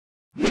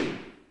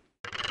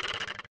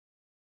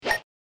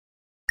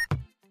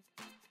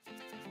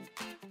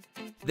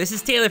This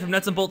is Taylor from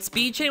Nuts and Bolts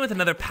Speed Chain with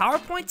another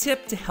PowerPoint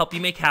tip to help you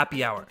make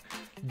happy hour.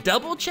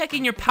 Double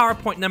checking your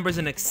PowerPoint numbers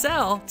in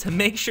Excel to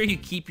make sure you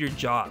keep your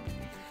job.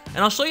 And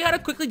I'll show you how to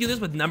quickly do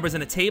this with numbers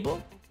in a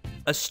table,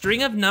 a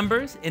string of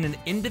numbers in an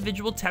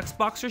individual text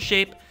box or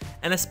shape,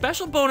 and a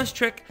special bonus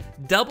trick,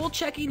 double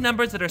checking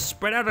numbers that are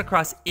spread out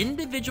across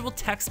individual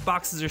text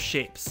boxes or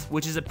shapes,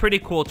 which is a pretty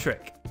cool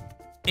trick.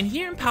 And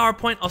here in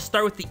PowerPoint, I'll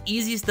start with the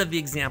easiest of the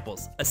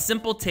examples, a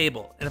simple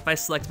table. And if I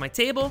select my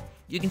table,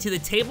 you can see the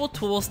Table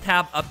Tools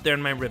tab up there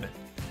in my ribbon.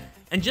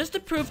 And just to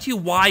prove to you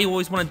why you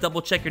always want to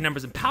double check your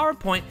numbers in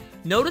PowerPoint,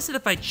 notice that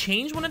if I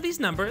change one of these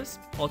numbers,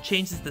 I'll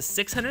change this to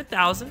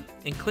 600,000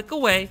 and click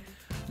away,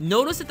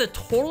 notice that the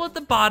total at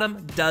the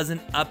bottom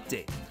doesn't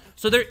update.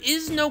 So there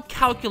is no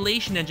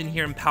calculation engine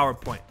here in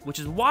PowerPoint, which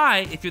is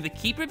why if you're the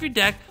keeper of your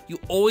deck, you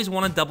always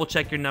want to double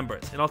check your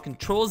numbers. And I'll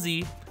Control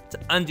Z to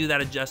undo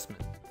that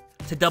adjustment.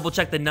 To double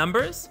check the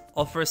numbers,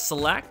 I'll first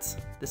select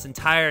this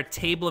entire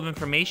table of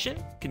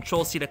information,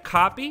 Control C to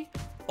copy,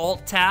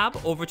 Alt Tab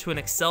over to an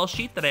Excel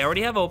sheet that I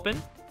already have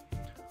open.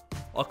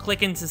 I'll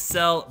click into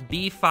cell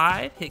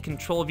B5, hit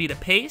Control V to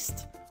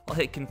paste. I'll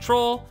hit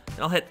Control, and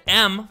I'll hit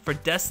M for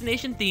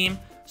destination theme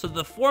so that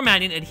the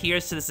formatting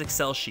adheres to this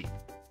Excel sheet.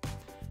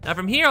 Now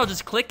from here, I'll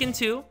just click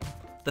into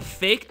the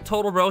fake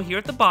total row here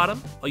at the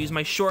bottom. I'll use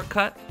my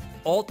shortcut,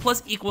 Alt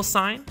plus equal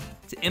sign,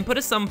 to input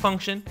a sum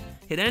function,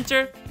 hit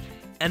Enter,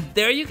 and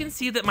there you can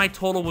see that my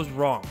total was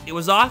wrong. It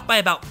was off by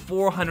about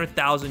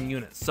 400,000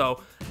 units.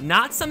 So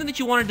not something that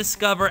you want to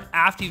discover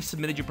after you've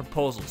submitted your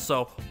proposal.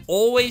 So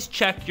always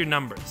check your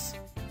numbers.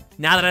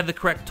 Now that I have the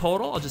correct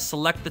total, I'll just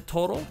select the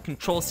total,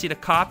 Control C to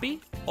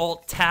copy,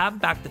 Alt Tab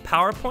back to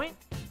PowerPoint.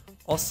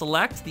 I'll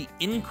select the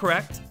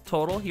incorrect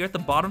total here at the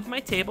bottom of my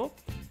table,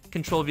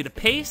 Control V to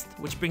paste,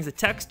 which brings the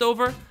text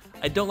over.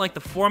 I don't like the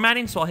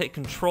formatting, so I'll hit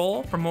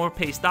Control for more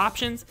paste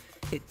options,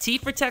 hit T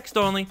for text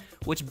only,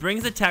 which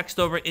brings the text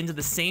over into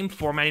the same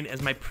formatting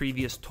as my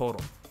previous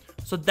total.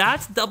 So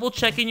that's double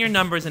checking your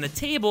numbers in a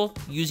table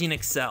using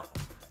Excel.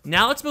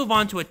 Now let's move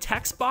on to a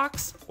text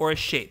box or a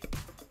shape.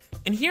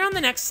 And here on the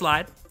next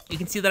slide, you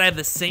can see that I have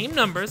the same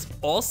numbers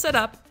all set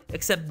up,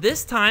 except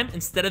this time,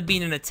 instead of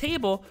being in a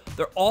table,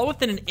 they're all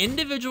within an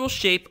individual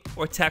shape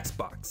or text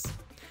box.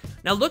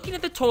 Now looking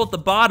at the total at the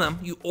bottom,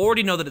 you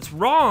already know that it's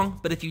wrong,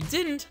 but if you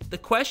didn't, the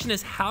question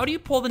is how do you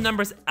pull the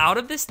numbers out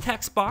of this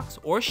text box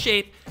or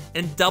shape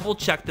and double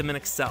check them in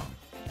Excel?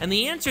 And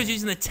the answer is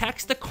using the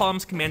text to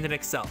columns command in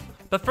Excel.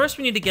 But first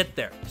we need to get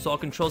there. So I'll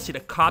Control C to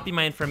copy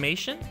my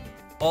information,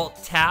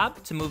 Alt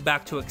Tab to move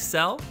back to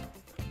Excel.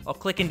 I'll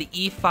click into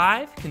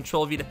E5,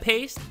 Control V to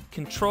paste,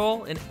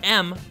 Control and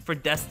M for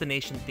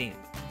destination theme.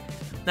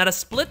 Now to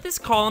split this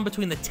column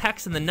between the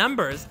text and the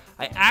numbers,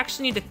 I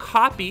actually need to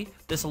copy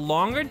this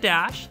longer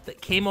dash that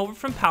came over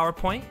from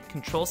PowerPoint,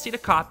 Control C to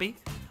copy.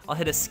 I'll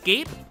hit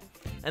Escape,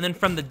 and then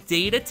from the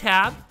Data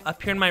tab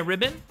up here in my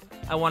ribbon,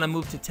 I want to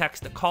move to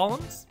Text to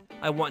Columns.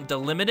 I want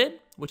Delimited,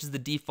 which is the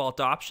default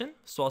option,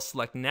 so I'll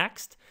select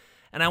Next.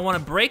 And I want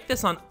to break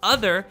this on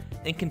Other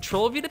and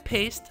Control V to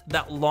paste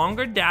that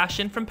longer dash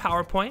in from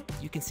PowerPoint.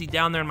 You can see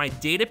down there in my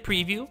data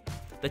preview,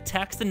 the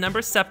text and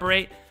numbers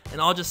separate,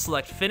 and I'll just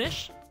select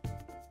Finish,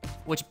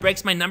 which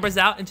breaks my numbers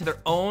out into their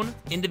own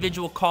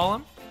individual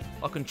column.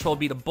 I'll Control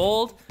B to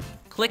bold,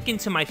 click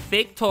into my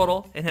fake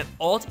total, and hit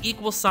Alt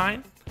equal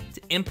sign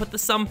to input the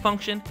sum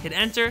function, hit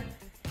Enter,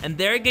 and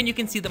there again you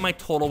can see that my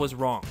total was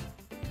wrong.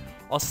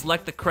 I'll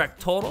select the correct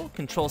total,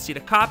 Control C to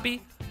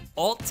copy,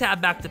 Alt Tab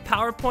back to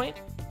PowerPoint,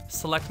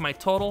 select my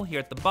total here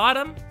at the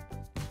bottom,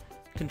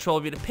 Control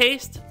V to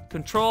paste,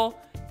 Control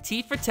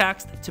T for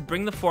text to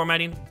bring the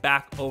formatting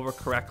back over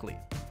correctly.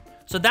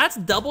 So that's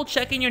double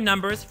checking your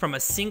numbers from a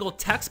single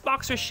text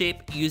box or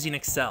shape using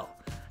Excel.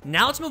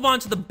 Now let's move on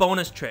to the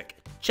bonus trick,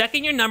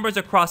 checking your numbers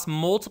across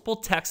multiple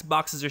text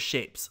boxes or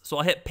shapes. So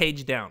I'll hit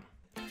Page Down.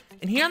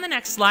 And here on the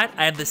next slide,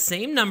 I have the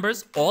same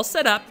numbers all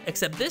set up,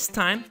 except this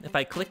time, if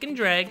I click and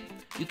drag,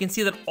 you can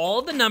see that all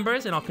of the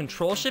numbers, and I'll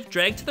Control Shift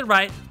drag to the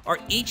right, are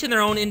each in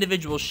their own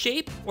individual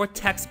shape or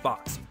text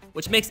box,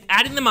 which makes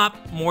adding them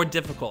up more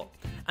difficult.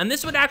 And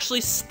this would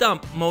actually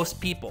stump most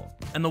people.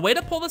 And the way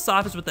to pull this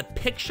off is with the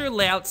Picture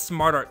Layout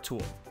Smart Art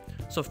tool.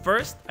 So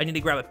first, I need to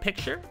grab a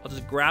picture. I'll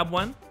just grab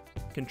one,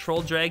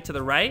 Control drag to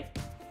the right.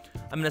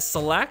 I'm gonna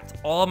select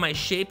all of my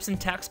shapes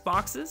and text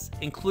boxes,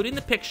 including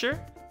the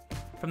picture.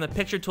 From the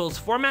Picture Tools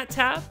Format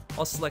tab,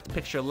 I'll select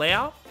Picture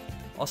Layout.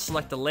 I'll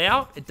select the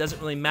layout. It doesn't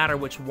really matter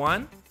which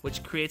one,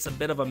 which creates a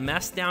bit of a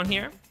mess down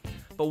here.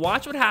 But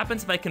watch what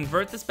happens if I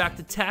convert this back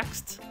to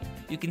text.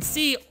 You can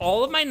see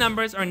all of my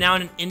numbers are now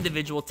in an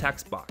individual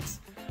text box.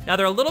 Now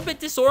they're a little bit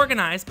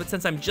disorganized, but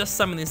since I'm just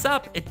summing this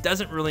up, it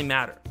doesn't really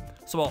matter.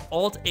 So I'll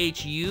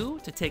Alt-H-U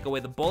to take away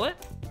the bullet,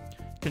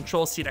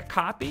 Control-C to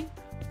copy,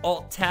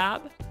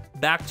 Alt-Tab,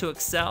 back to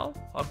Excel.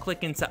 I'll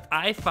click into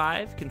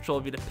I5,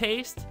 Control-V to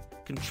paste,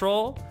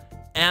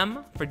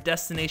 Control-M for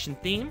destination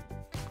theme.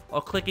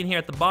 I'll click in here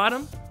at the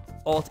bottom,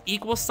 Alt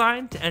equal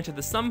sign to enter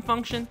the sum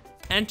function,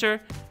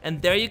 Enter,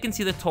 and there you can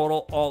see the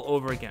total all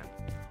over again.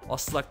 I'll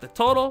select the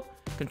total,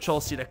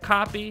 Control-C to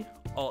copy,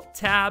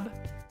 Alt-Tab,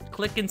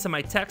 click into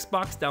my text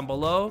box down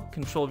below,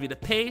 Control V to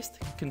paste,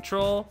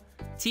 Control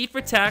T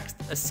for text,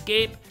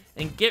 escape,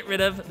 and get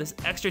rid of this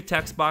extra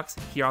text box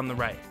here on the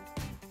right.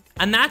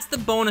 And that's the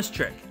bonus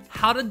trick,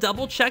 how to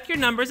double check your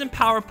numbers in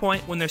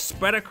PowerPoint when they're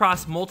spread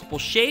across multiple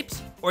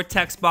shapes or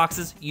text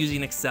boxes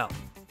using Excel.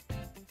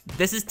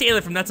 This is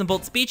Taylor from Nuts and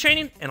Bolts Speed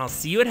Training, and I'll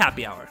see you at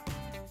happy hour.